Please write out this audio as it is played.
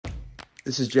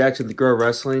This is Jackson the Grow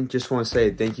Wrestling. Just want to say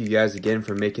thank you guys again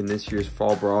for making this year's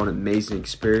Fall Brawl an amazing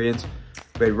experience.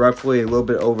 We had roughly a little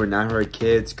bit over 900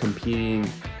 kids competing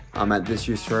at this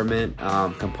year's tournament,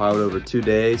 compiled over 2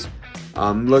 days.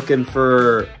 I'm looking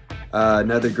for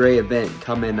another great event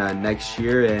coming next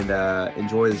year, and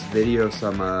enjoy this video of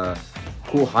some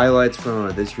cool highlights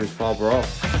from this year's Fall Brawl.